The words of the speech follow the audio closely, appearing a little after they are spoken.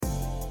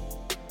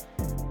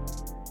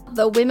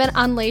the Women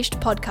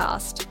Unleashed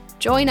podcast.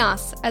 Join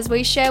us as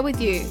we share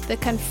with you the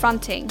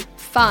confronting,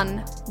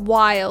 fun,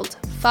 wild,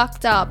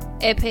 fucked up,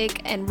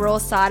 epic, and raw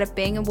side of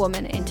being a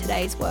woman in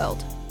today's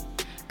world.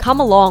 Come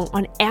along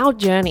on our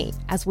journey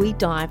as we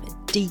dive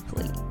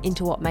deeply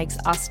into what makes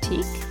us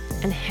tick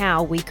and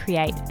how we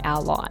create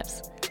our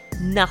lives.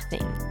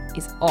 Nothing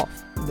is off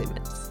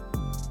limits.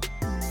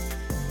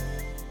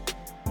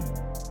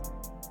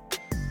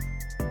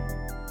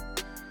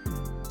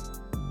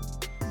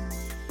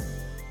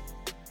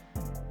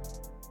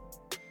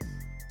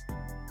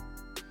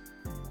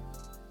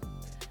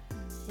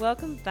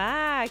 Welcome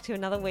back to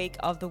another week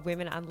of the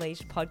Women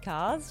Unleashed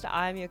podcast.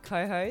 I'm your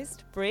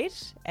co-host,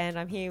 Britt, and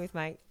I'm here with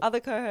my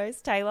other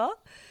co-host, Taylor.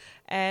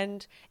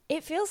 And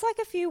it feels like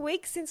a few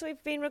weeks since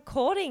we've been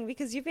recording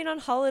because you've been on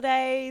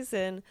holidays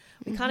and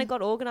we kind of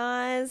got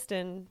organised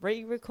and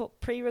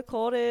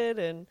pre-recorded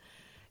and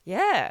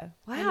yeah,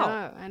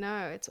 wow. I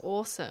know. It's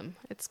awesome.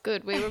 It's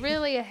good. We were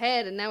really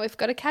ahead and now we've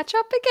got to catch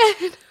up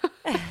again.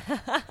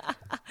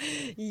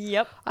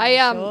 Yep, I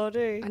sure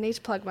do. I need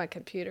to plug my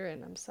computer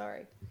in. I'm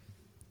sorry.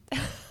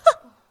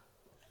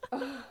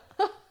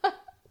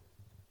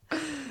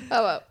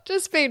 Oh well,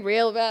 just being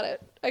real about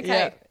it.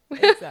 Okay. Yeah,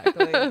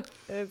 exactly.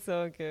 It's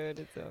all good.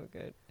 It's all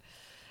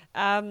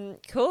good.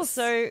 Cool.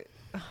 So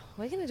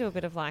we're going to do a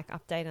bit of like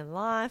update on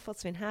life,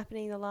 what's been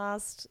happening the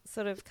last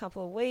sort of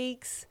couple of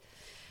weeks.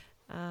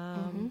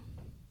 And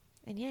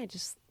yeah,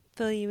 just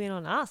fill you in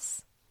on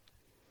us.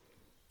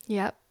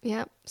 Yep.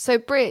 So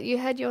Britt, you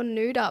had your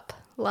nude up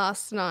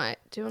last night.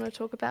 Do you want to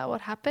talk about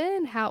what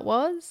happened, how it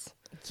was?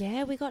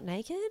 Yeah, we got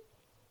naked.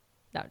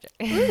 No, I'm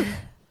joking.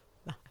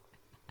 No.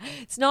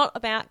 It's not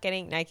about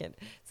getting naked.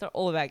 It's not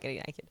all about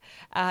getting naked.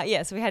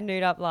 So we had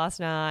nude up last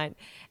night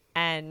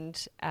and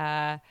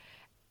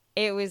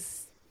it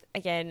was,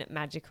 again,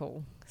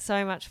 magical.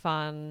 So much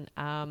fun.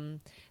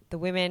 The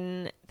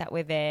women that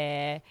were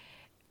there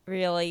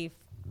really,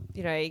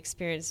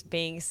 experienced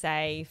being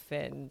safe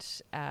and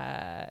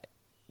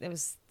there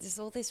was just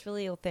all this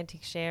really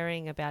authentic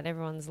sharing about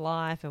everyone's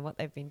life and what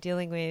they've been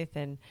dealing with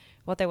and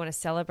what they want to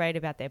celebrate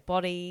about their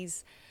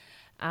bodies.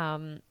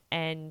 And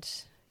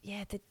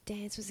yeah, the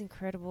dance was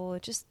incredible.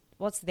 It just,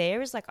 what's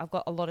there is like, I've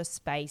got a lot of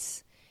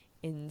space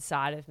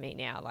inside of me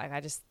now. Like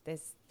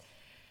there's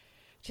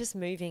just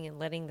moving and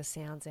letting the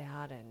sounds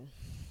out and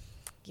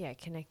yeah,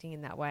 connecting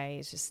in that way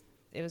is just,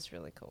 it was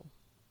really cool.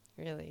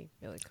 Really,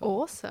 really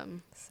cool.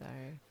 Awesome. So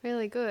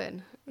really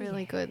good.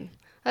 Really good.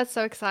 That's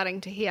so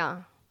exciting to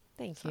hear.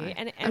 Thank you.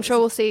 And I'm sure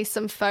we'll see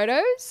some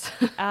photos.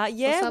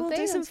 Yeah, we'll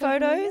do some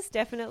photos,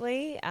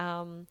 definitely.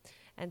 And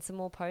some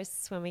more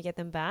posts when we get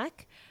them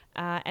back.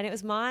 And it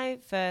was my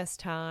first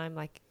time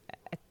like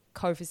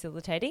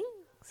co-facilitating.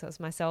 So it was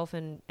myself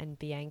and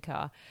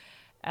Bianca.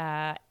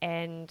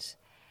 And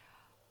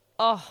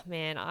oh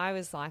man, I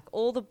was like,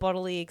 all the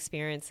bodily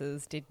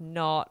experiences did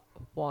not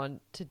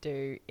want to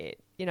do it.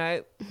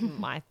 The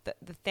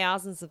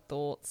thousands of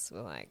thoughts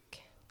were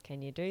like,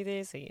 can you do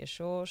this? Are you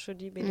sure?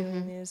 Should you be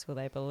doing this? Will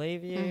they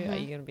believe you? Are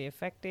you going to be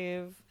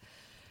effective?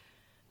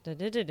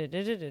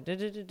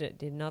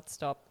 Did not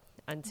stop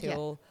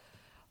until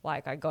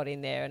like I got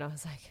in there and I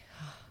was like,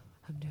 oh,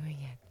 I'm doing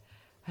it.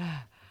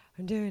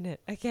 I'm doing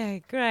it.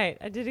 Okay, great.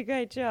 I did a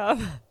great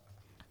job.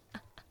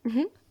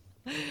 So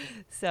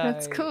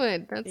that's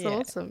good. That's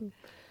awesome.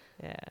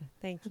 Yeah,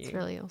 thank you. It's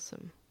really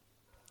awesome.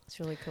 It's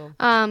really cool.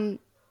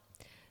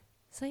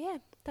 So yeah,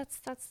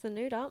 that's the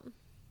nude up.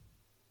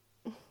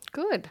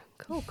 Good.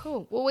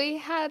 Cool. Well, we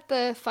had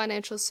the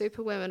Financial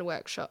Superwomen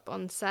workshop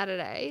on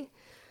Saturday.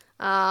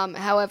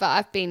 However,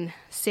 I've been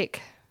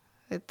sick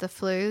with the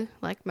flu,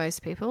 like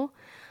most people,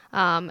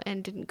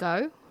 and didn't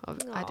go.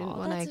 I didn't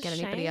want to get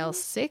anybody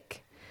else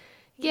sick.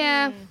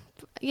 Yeah,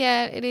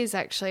 it is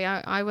actually.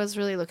 I was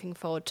really looking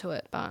forward to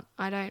it, but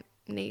I don't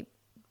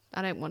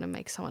want to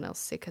make someone else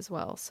sick as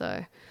well.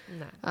 So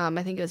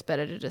I think it was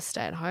better to just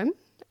stay at home.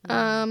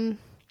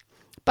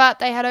 But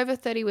they had over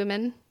 30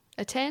 women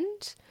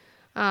attend.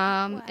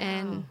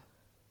 And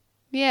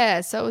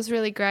yeah, so it was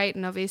really great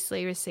and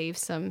obviously received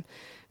some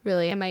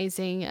really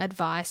amazing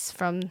advice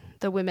from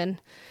the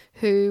women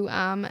who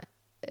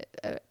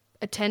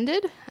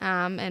attended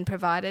and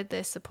provided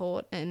their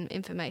support and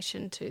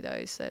information to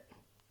those that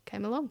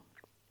came along.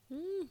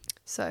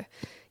 So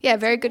yeah,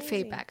 very good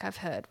feedback I've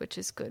heard, which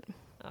is good.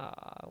 Oh,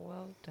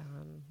 well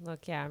done.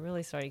 Look, yeah, I'm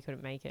really sorry you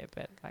couldn't make it,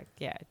 but like,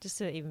 yeah, just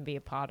to even be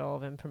a part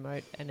of and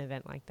promote an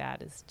event like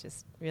that is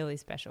just really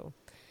special.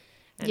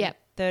 And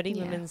 30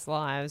 women's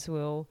lives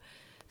will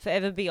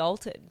forever be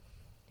altered,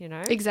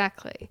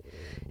 Exactly.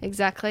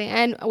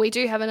 And we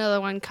do have another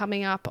one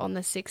coming up on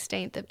the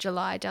 16th of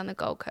July down the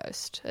Gold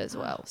Coast as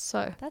well.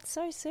 So that's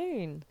so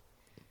soon.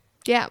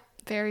 Yeah,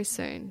 very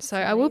soon. So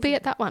I will be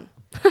at that one.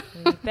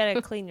 You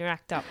better clean your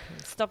act up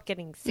and stop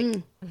getting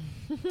sick.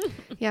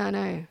 Yeah, I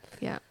know.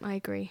 Yeah, I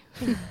agree.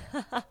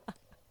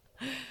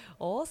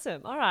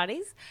 Awesome.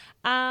 Alrighties.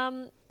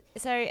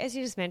 So as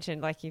you just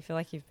mentioned, like you feel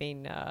like you've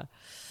been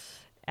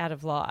out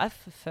of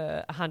life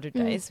for 100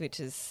 days,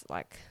 which is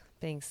like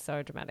being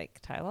so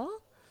dramatic, Taylor.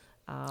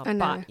 I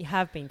know. But you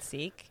have been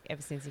sick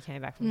ever since you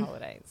came back from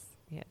holidays.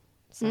 Yeah.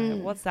 So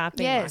what's that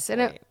been Yes, like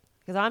and for you?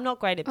 Because I'm not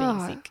great at being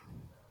Oh. sick.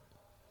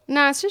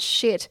 No, it's just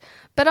shit.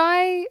 But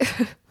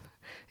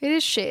it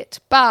is shit.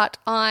 But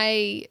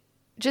I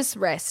just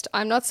rest.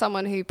 I'm not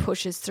someone who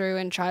pushes through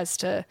and tries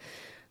to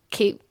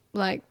keep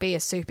be a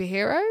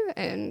superhero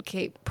and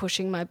keep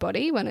pushing my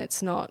body when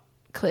it's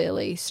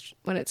clearly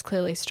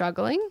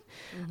struggling.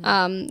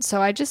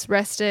 So I just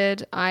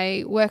rested.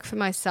 I work for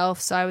myself,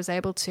 so I was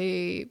able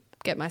to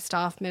get my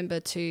staff member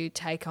to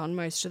take on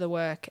most of the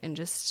work and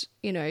just,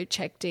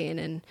 checked in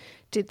and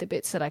did the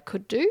bits that I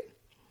could do.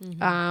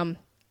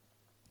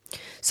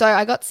 So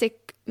I got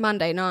sick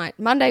Monday night.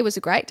 Monday was a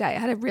great day. I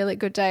had a really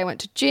good day. I went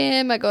to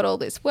gym. I got all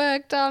this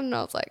work done. And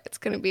I was like, it's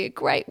going to be a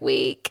great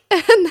week.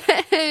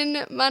 And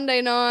then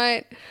Monday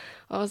night,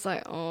 I was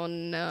like, oh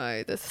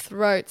no, the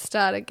throat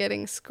started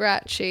getting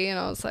scratchy. And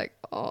I was like,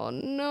 oh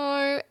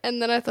no.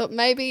 And then I thought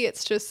maybe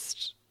it's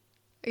just,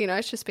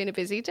 it's just been a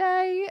busy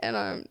day. And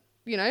I'm,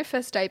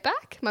 first day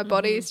back. My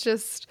body's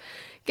just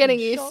getting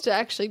used to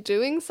actually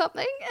doing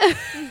something.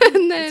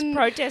 And then It's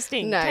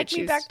protesting. No, Take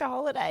me back to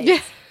holidays.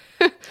 Yeah.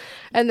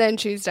 And then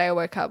Tuesday I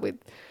woke up with,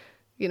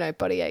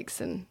 body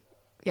aches and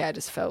I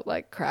just felt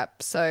like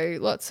crap. So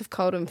lots of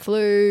cold and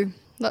flu,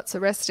 lots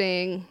of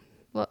resting,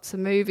 lots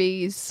of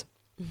movies.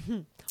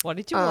 What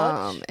did you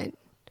watch?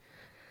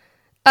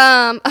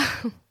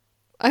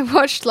 I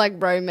watched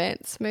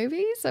romance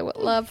movies. I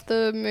love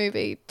the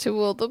movie To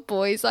All the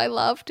Boys I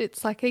Loved.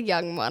 It's like a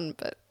young one,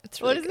 but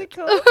it's really What is good. it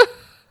called?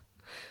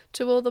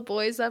 To All the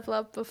Boys I've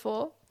Loved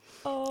Before.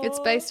 Oh, It's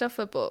based off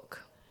a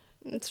book.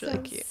 It's really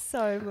cute.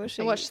 So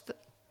mushy. I watched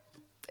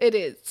it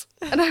is.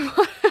 And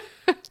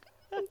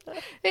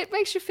it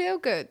makes you feel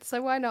good.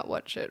 So why not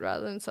watch it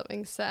rather than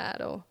something sad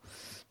or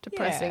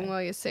depressing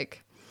while you're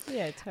sick?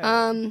 Yeah,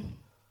 totally.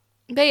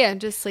 But yeah,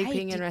 just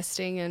sleeping and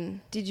resting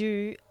and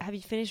Have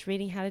you finished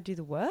reading How to Do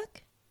the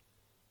Work?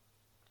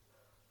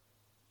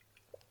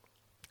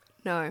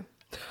 no.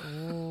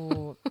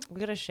 Ooh, we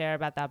got to share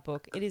about that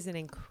book. It is an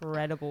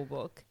incredible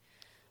book.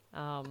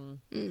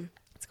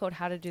 It's called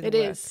How to Do the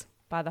Work is.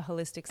 by the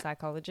holistic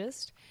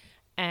psychologist.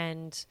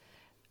 And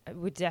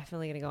we're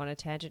definitely going to go on a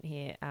tangent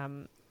here.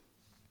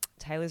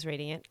 Taylor's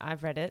reading it.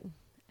 I've read it.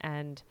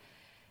 And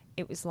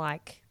it was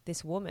like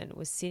this woman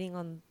was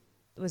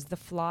was the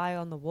fly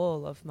on the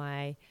wall of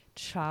my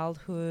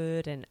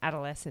childhood and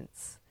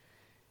adolescence.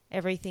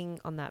 Everything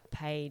on that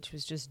page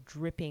was just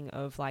dripping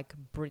of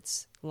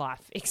Brit's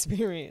life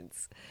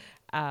experience.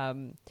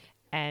 And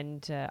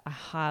I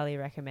highly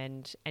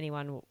recommend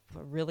anyone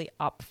really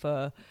up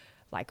for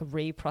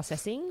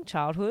reprocessing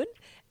childhood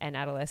and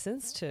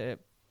adolescence to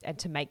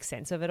make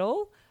sense of it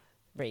all,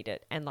 read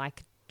it and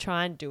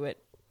try and do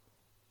it,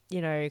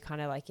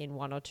 kind of in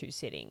one or two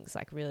sittings,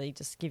 really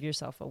just give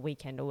yourself a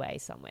weekend away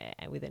somewhere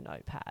and with a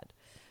notepad.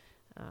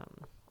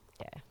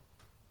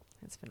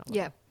 It's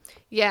phenomenal.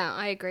 Yeah,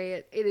 I agree.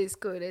 It is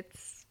good.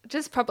 It's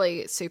just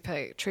probably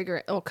super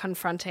triggering or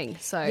confronting.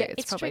 So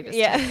it's probably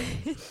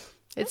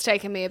it's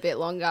taken me a bit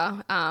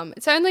longer.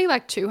 It's only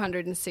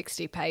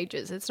 260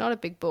 pages. It's not a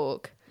big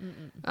book.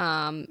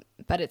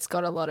 But it's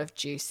got a lot of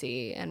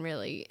juicy and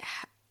really,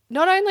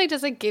 not only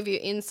does it give you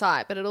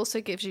insight, but it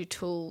also gives you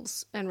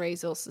tools and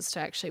resources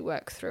to actually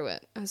work through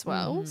it as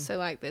well.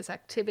 So there's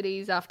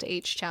activities after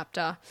each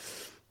chapter,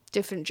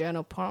 different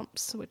journal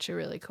prompts, which are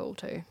really cool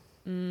too.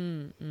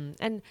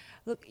 And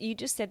look, you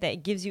just said that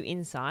it gives you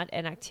insight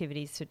and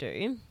activities to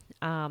do.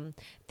 The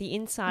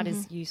insight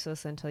is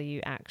useless until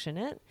you action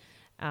it.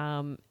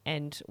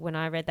 And when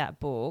I read that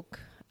book,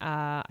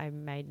 I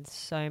made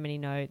so many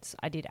notes.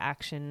 I did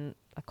action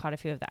quite a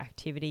few of the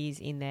activities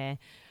in there,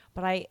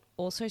 but I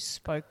also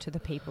spoke to the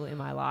people in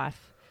my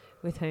life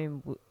with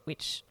whom,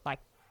 which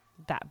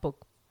that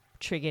book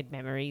triggered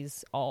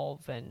memories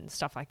of and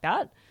stuff like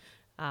that,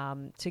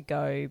 to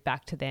go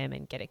back to them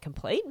and get it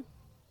complete.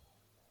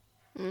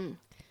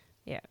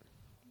 Yeah.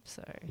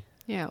 So.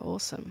 Yeah,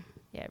 awesome.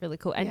 Yeah, really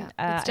cool. And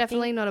it's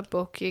definitely not a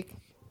book. You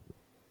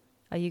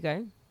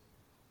go.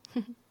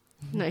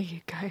 No,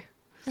 you go.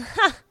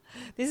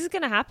 This is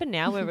going to happen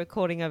now. We're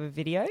recording over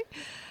video.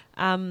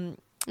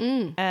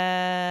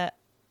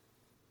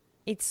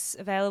 It's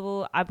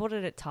available. I bought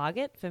it at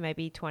Target for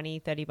maybe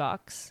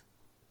 $20-$30.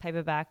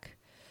 Paperback.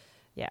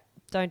 Yeah.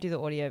 Don't do the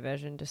audio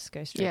version. Just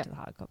go straight to the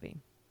hard copy.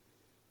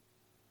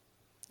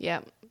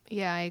 Yeah.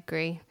 Yeah, I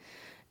agree.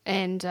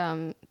 And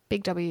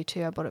Big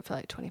W2, I bought it for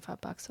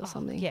 $25 or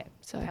something. Yeah.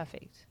 So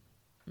perfect.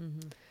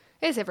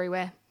 It's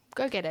everywhere.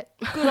 Go get it.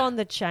 Good on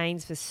the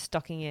chains for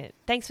stocking it.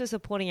 Thanks for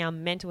supporting our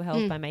mental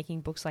health by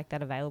making books like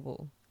that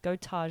available. Go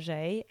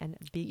Target and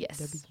Big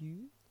W.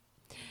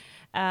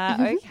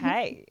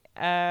 Okay.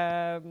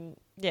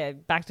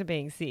 Back to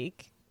being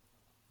sick.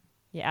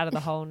 You're out of the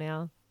hole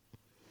now.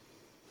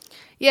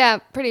 Yeah,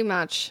 pretty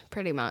much.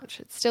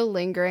 It's still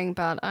lingering,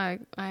 but I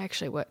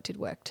actually did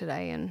work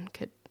today and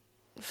could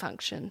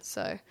function.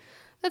 So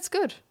that's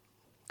good.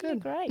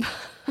 Good. Yeah, great.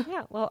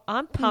 Yeah, well,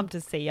 I'm pumped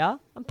to see ya.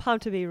 I'm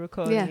pumped to be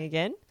recording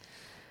again.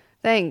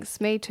 Thanks.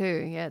 Me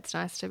too. Yeah, it's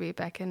nice to be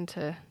back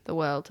into the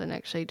world and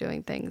actually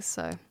doing things.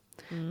 So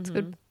It's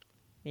good.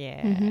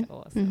 Yeah,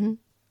 awesome.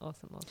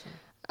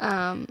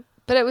 Awesome.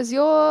 But it was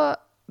your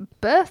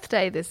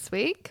birthday this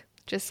week,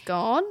 just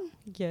gone.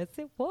 Yes,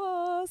 it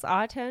was.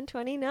 I turned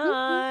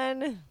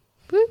 29.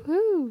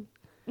 Woohoo!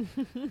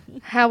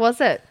 How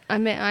was it?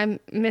 I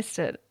missed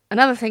it.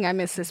 Another thing I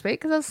missed this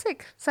week because I was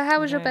sick. So how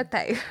was your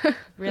birthday?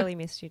 Really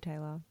missed you,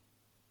 Taylor.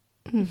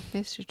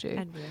 Missed you too.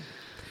 And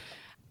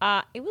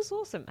it was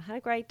awesome. I had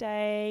a great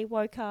day.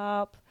 Woke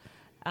up.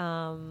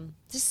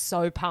 Just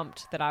so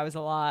pumped that I was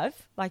alive.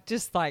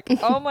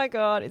 Oh my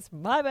God, it's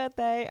my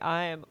birthday.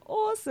 I am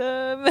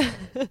awesome.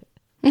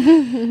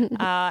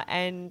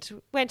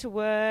 And went to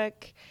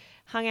work,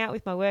 hung out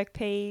with my work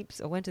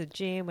peeps, or went to the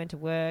gym, went to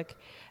work.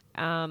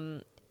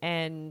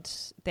 And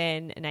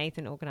then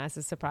Nathan organised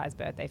a surprise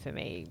birthday for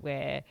me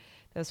where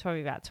there was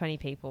probably about 20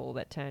 people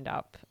that turned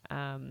up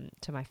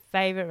to my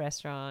favourite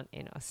restaurant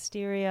in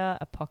Osteria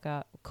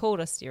Epoca,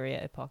 called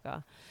Osteria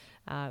Epoca,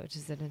 which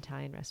is an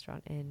Italian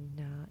restaurant in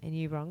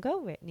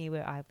Uronga, near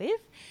where I live.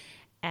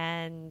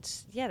 And,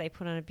 yeah, they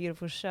put on a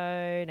beautiful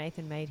show.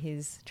 Nathan made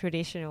his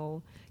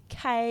traditional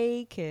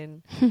cake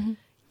and,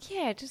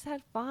 yeah, just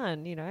had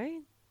fun, you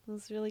know. It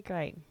was really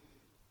great.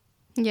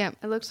 Yeah,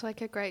 it looked like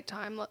a great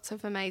time. Lots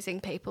of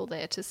amazing people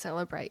there to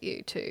celebrate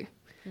you too.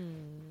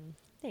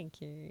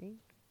 Thank you.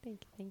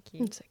 Thank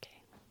you. It's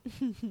okay.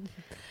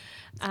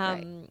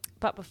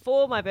 But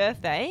before my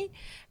birthday,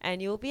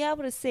 and you'll be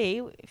able to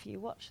see if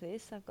you watch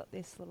this, I've got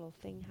this little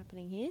thing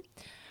happening here.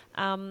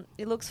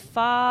 It looks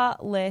far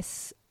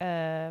less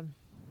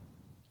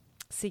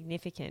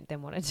significant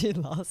than what I did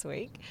last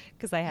week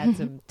because I had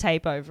some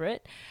tape over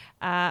it.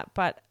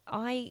 But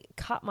I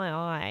cut my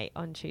eye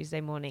on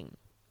Tuesday morning.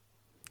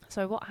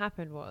 So what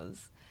happened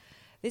was,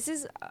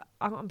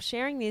 I'm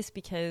sharing this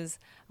because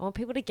I want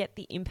people to get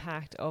the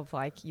impact of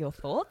like your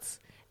thoughts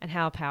and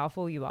how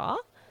powerful you are.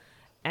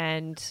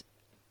 And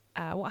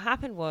what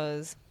happened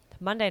was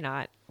Monday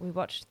night, we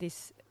watched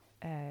this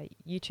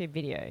YouTube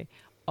video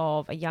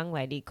of a young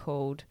lady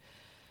called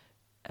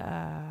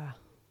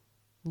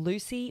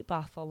Lucy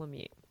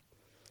Bartholomew.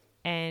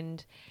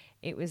 And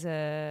it was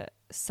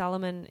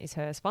Salomon is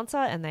her sponsor,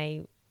 and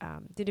they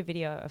did a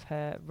video of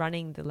her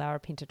running the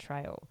Larapinta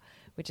Trail,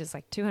 which is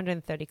like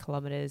 230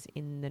 kilometers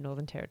in the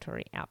Northern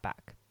Territory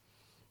outback.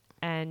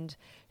 And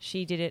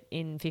she did it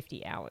in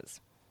 50 hours.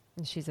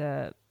 And she's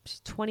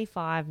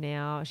 25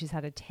 now. She's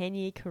had a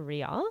 10-year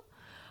career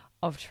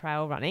of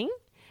trail running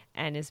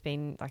and has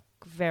been like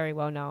very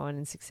well known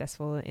and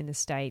successful in the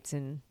States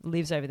and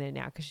lives over there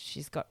now because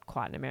she's got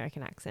quite an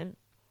American accent.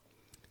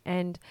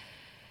 And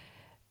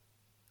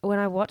when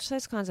I watch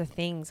those kinds of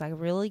things, I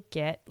really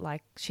get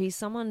like she's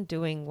someone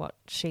doing what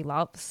she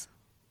loves.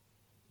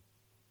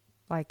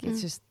 Like she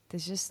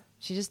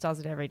just does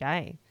it every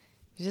day.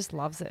 She just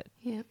loves it.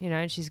 Yeah. You know,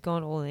 and she's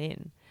gone all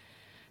in.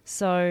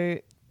 So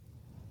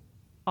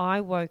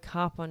I woke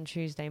up on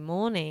Tuesday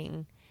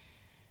morning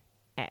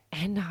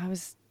and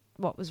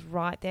what was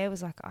right there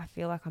was like, I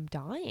feel like I'm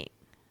dying.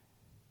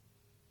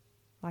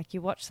 Like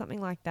you watch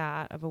something like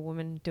that of a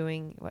woman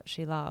doing what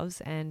she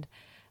loves and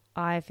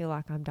I feel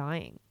like I'm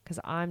dying because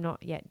I'm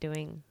not yet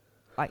doing,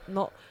 like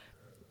not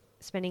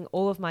spending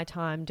all of my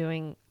time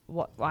doing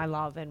what I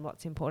love and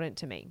what's important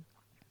to me.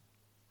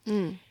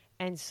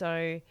 And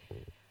so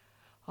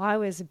I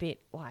was a bit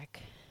like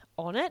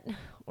on it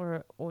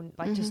or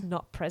like just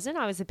not present.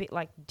 I was a bit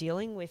like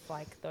dealing with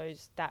like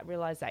that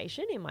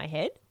realization in my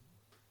head.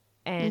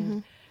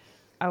 And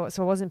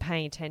so I wasn't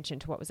paying attention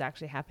to what was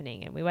actually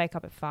happening. And we wake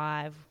up at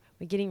 5,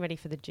 we're getting ready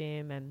for the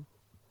gym and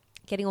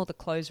getting all the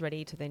clothes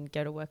ready to then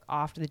go to work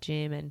after the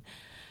gym. And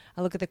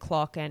I look at the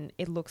clock and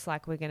it looks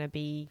like we're going to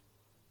be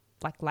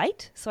like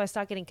late. So I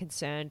start getting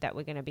concerned that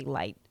we're going to be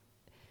late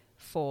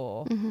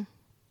for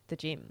the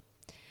gym.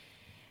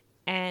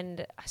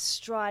 And I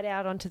stride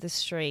out onto the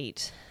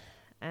street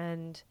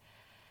and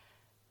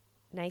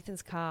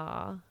Nathan's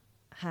car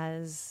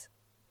has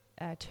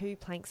 2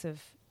 planks of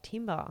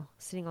timber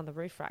sitting on the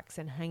roof racks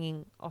and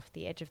hanging off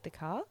the edge of the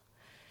car.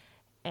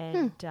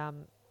 And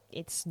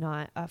it's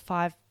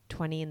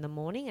 5:20 in the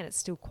morning and it's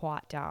still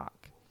quite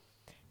dark.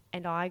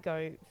 And I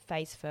go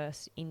face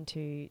first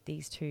into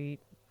these 2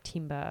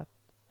 timber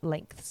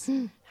lengths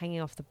hanging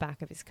off the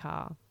back of his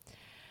car.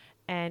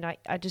 And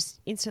I just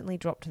instantly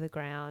drop to the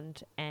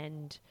ground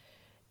and,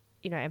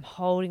 you know, I'm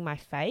holding my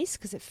face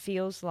because it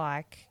feels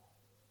like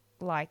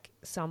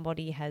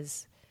somebody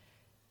has,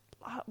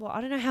 well,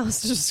 I don't know how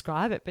else to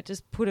describe it, but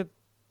just put a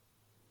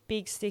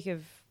big stick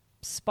of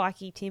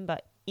spiky timber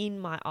in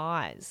my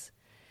eyes.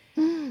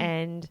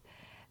 And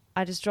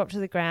I just dropped to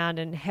the ground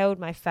and held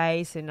my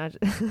face and I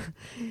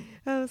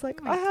was like,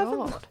 I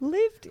haven't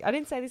lived. I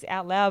didn't say this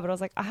out loud, but I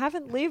was like, I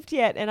haven't lived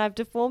yet and I've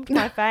deformed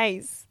my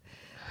face.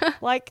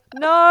 Like,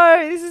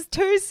 no, this is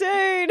too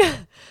soon.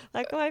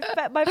 Like my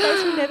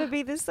face will never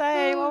be the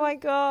same. Oh my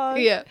God.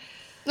 Yeah.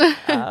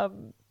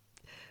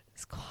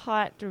 It's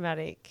quite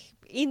dramatic.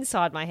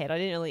 Inside my head, I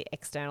didn't really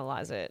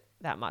externalize it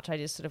that much. I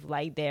just sort of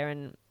laid there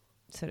and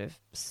sort of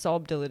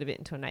sobbed a little bit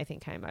until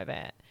Nathan came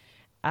over.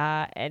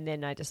 And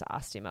then I just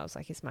asked him, I was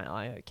like, is my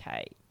eye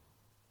okay?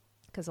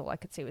 because all I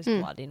could see was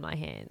blood in my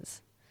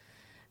hands.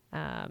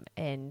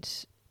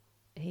 And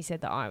he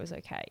said that I was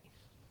okay.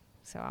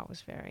 So I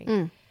was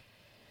very,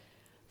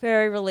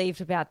 very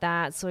relieved about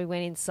that. So we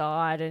went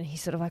inside and he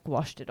sort of like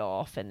washed it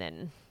off, and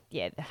then,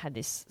 had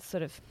this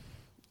sort of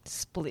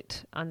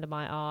split under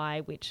my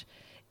eye, which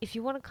if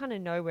you want to kind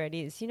of know where it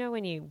is, you know,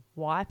 when you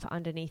wipe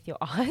underneath your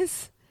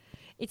eyes,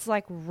 it's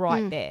like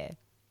right there.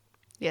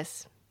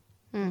 Yes.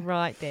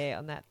 Right there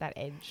on that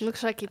edge.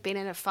 Looks like you've been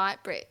in a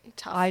fight, Britt.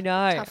 Tough, I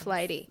know. Tough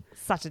lady.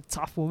 Such a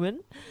tough woman.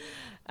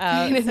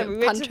 So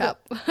we punch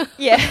up.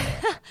 Yeah.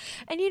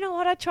 And you know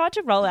what? I tried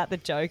to roll out the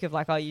joke of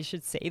like, oh, you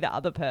should see the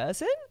other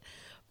person.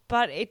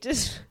 But I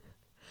just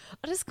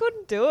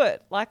couldn't do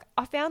it. Like,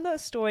 I found the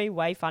story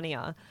way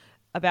funnier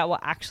about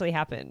what actually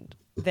happened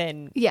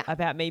than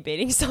about me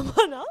beating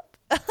someone up.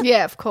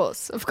 Yeah, of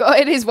course. Of course.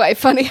 It is way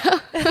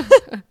funnier.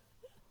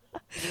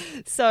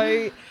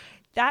 So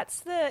that's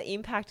the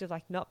impact of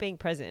like not being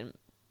present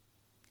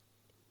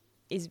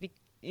is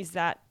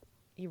that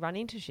you run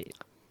into shit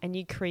and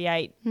you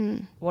create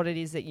what it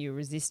is that you're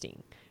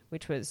resisting,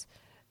 which was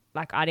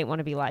like, I didn't want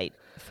to be late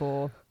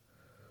for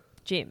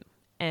gym.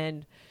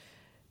 And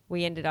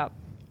we ended up,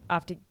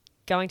 after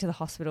going to the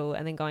hospital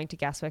and then going to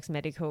Gasworks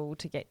Medical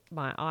to get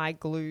my eye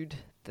glued,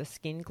 the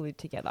skin glued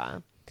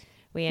together,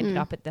 we ended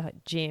up at the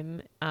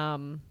gym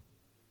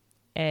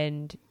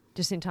and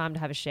just in time to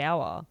have a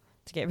shower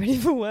to get ready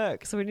for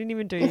work. So we didn't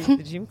even do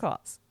the gym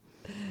class.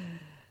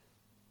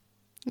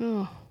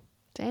 Oh,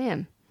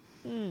 damn.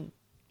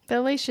 But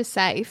at least you're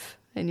safe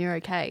and you're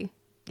okay.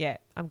 Yeah,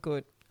 I'm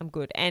good.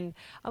 And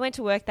I went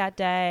to work that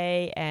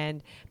day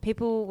and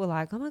people were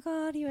like, oh my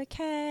God, are you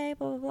okay?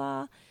 Blah, blah,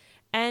 blah.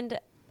 And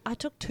I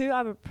took 2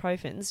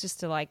 ibuprofens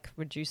just to like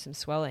reduce some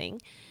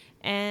swelling.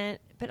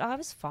 But I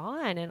was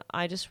fine. And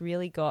I just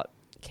really got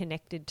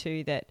connected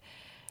to that,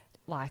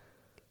 like,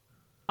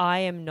 I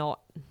am not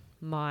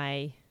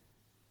my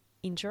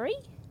injury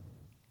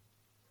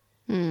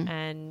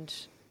and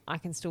I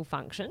can still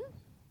function.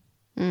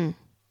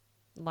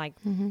 Like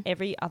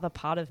every other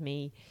part of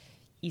me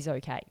is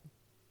okay.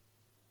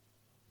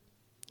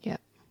 Yeah.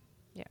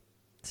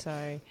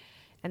 So,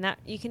 and that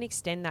you can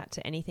extend that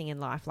to anything in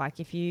life. Like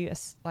if you,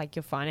 like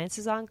your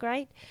finances aren't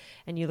great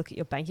and you look at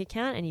your bank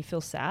account and you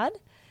feel sad,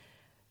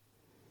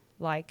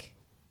 like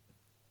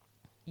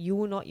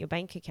you are not your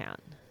bank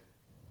account.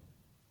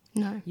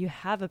 No. You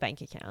have a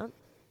bank account.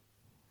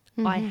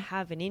 I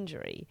have an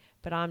injury,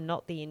 but I'm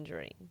not the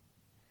injury.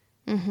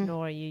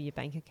 Nor are you your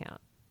bank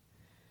account.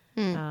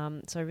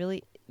 So I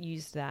really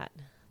used that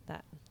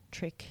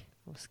trick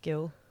or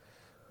skill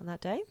on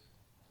that day.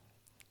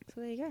 So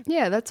there you go.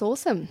 Yeah, that's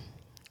awesome.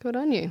 Good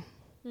on you.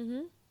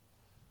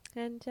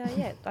 And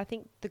I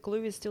think the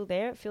glue is still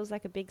there. It feels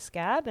like a big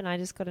scab, and I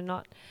just got to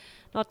not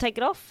take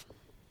it off.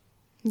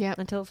 Yeah,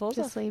 until it falls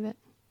just off. leave it.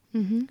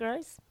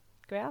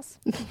 Grouse.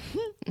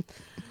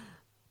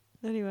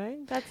 Anyway,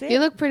 that's it. You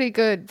look pretty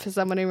good for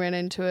someone who ran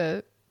into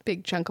a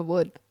big chunk of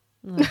wood.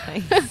 Oh,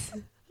 thanks.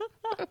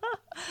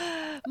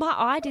 My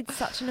eye did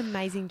such an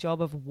amazing job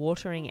of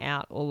watering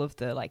out all of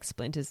the like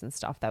splinters and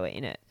stuff that were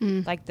in it.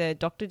 Like the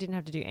doctor didn't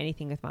have to do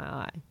anything with my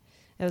eye.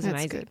 It was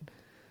amazing. Good.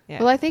 Yeah.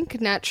 Well, I think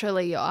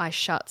naturally your eye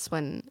shuts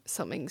when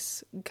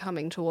something's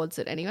coming towards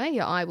it anyway.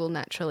 Your eye will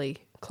naturally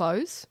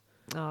close.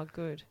 Oh,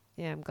 good.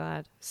 Yeah, I'm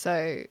glad.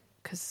 So,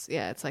 because,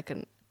 it's like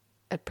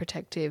a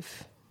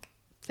protective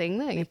thing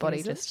that your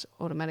body just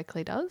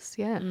automatically does.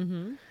 Yeah.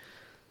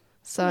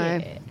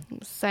 So,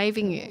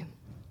 saving you.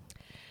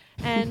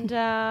 And,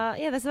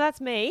 so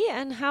that's me.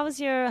 And how was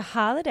your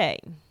holiday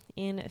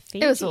in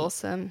Fiji? It was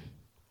awesome.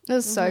 It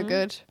was so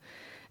good.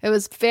 It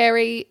was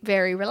very,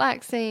 very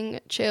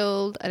relaxing,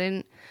 chilled. I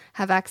didn't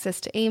have access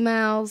to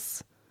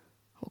emails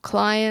or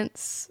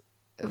clients.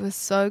 It was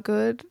so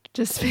good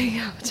just being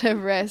able to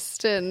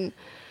rest and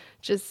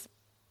just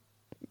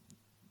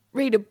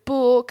read a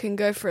book and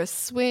go for a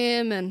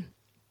swim. And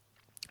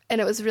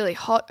it was really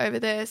hot over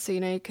there. So,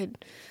 you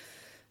could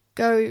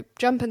go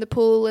jump in the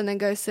pool and then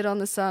go sit on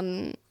the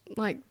sun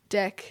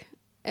deck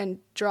and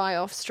dry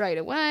off straight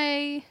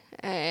away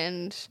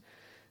and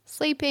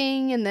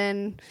sleeping. And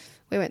then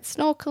we went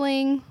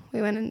snorkeling.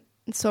 We went and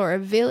saw a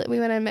village. We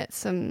went and met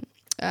some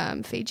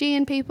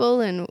Fijian people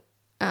and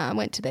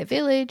went to their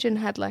village and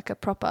had like a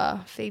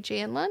proper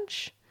Fijian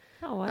lunch.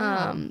 Oh,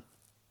 wow.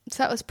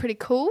 So that was pretty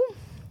cool.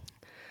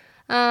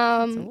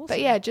 Awesome.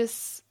 But yeah,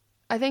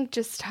 I think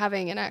just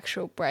having an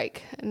actual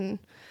break and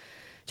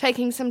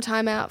taking some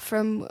time out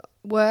from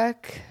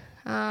work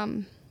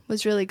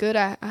was really good.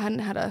 I hadn't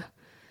had a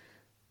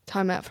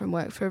time out from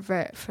work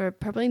for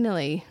probably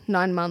nearly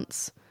 9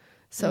 months.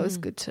 So it was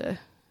good to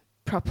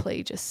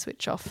properly just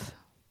switch off.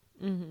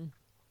 And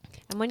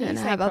when you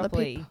say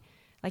properly,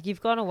 like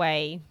you've gone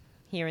away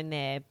here and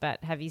there,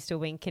 but have you still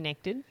been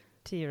connected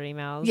to your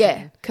emails?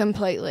 Yeah,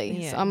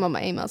 completely. Yeah. So I'm on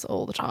my emails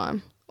all the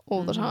time.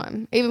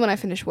 Even when I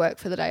finish work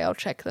for the day, I'll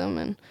check them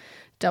and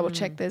double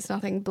check there's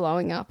nothing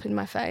blowing up in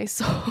my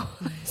face or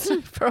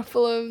some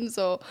problems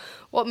or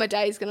what my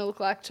day is going to look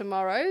like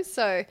tomorrow.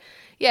 So,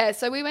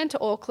 so we went to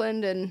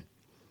Auckland and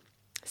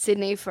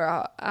Sydney for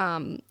a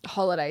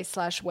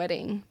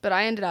holiday/wedding, but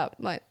I ended up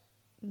like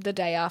the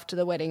day after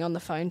the wedding on the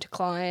phone to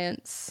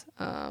clients,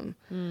 the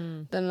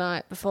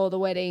night before the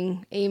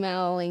wedding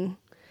emailing.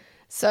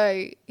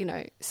 So, you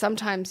know,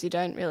 sometimes you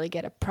don't really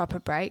get a proper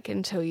break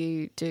until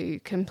you do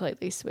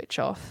completely switch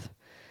off.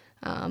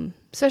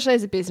 Especially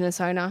as a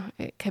business owner,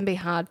 it can be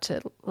hard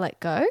to let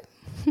go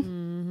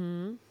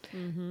and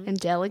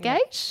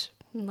delegate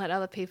and let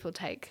other people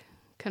take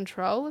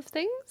control of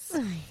things.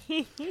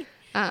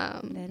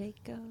 Let it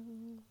go.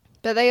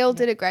 But they all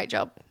did a great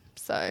job.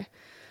 So,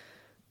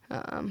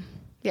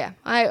 yeah,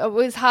 it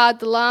was hard.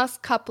 The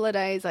last couple of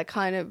days I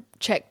kind of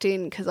checked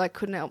in because I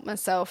couldn't help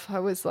myself. I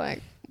was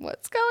like,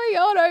 what's going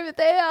on over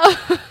there?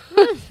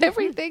 Is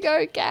everything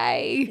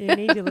okay? You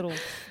need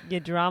your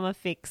drama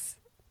fix.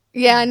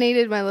 Yeah, I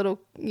needed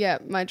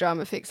my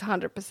drama fix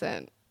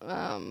 100%.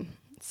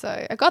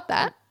 So I got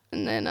that,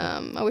 and then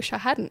I wish I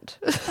hadn't.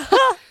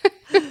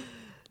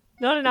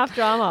 Not enough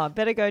drama.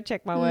 Better go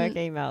check my work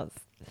emails.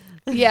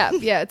 Yeah,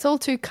 it's all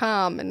too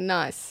calm and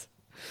nice.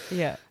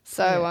 Yeah.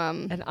 So,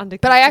 and under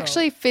but I control.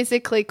 actually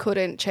physically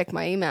couldn't check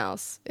my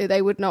emails.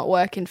 They would not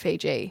work in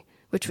Fiji,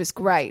 which was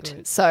great.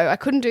 Good. So I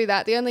couldn't do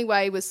that. The only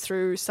way was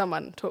through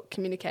someone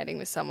communicating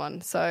with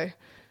someone. So,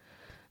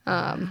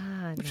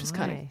 which was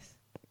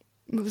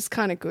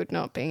kind of good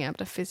not being able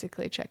to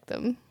physically check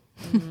them.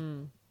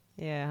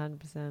 Yeah,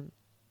 100%.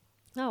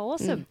 Oh,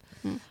 awesome.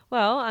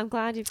 Well, I'm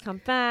glad you've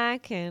come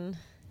back, and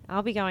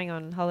I'll be going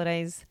on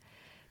holidays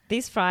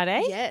this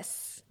Friday.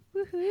 Yes.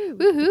 Woohoo.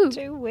 Woohoo.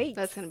 2 weeks.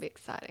 That's going to be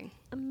exciting.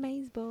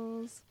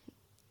 Amazeballs.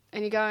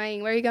 And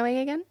where are you going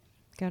again?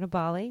 Go to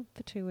Bali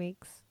for 2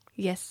 weeks.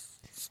 Yes.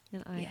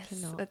 And I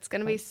cannot. It's going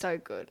to be so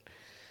good.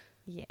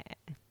 Yeah.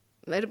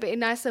 It'll be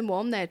nice and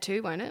warm there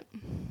too, won't it?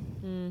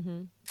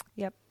 Mm-hmm.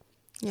 Yep.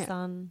 Yeah.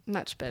 Sun.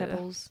 Much better.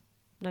 Pebbles.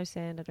 No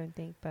sand, I don't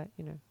think, but,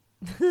 you know.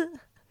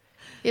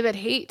 Yeah, but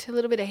heat. A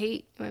little bit of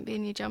heat. You won't be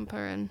in your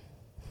jumper and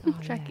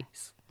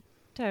trackies.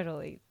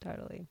 Totally.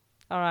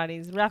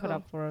 Alrighties, wrap it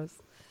up for us.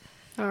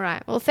 All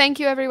right. Well, thank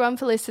you everyone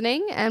for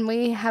listening, and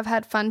we have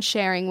had fun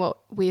sharing what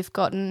we've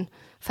gotten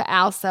for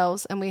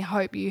ourselves, and we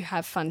hope you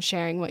have fun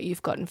sharing what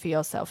you've gotten for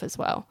yourself as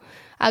well.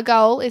 Our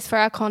goal is for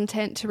our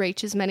content to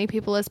reach as many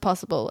people as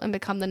possible and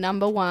become the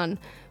 #1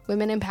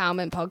 women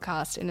empowerment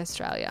podcast in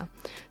Australia.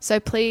 So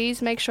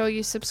please make sure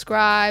you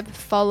subscribe,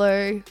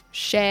 follow,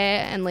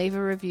 share, and leave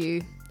a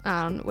review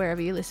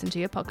wherever you listen to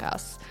your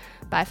podcasts.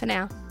 Bye for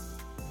now.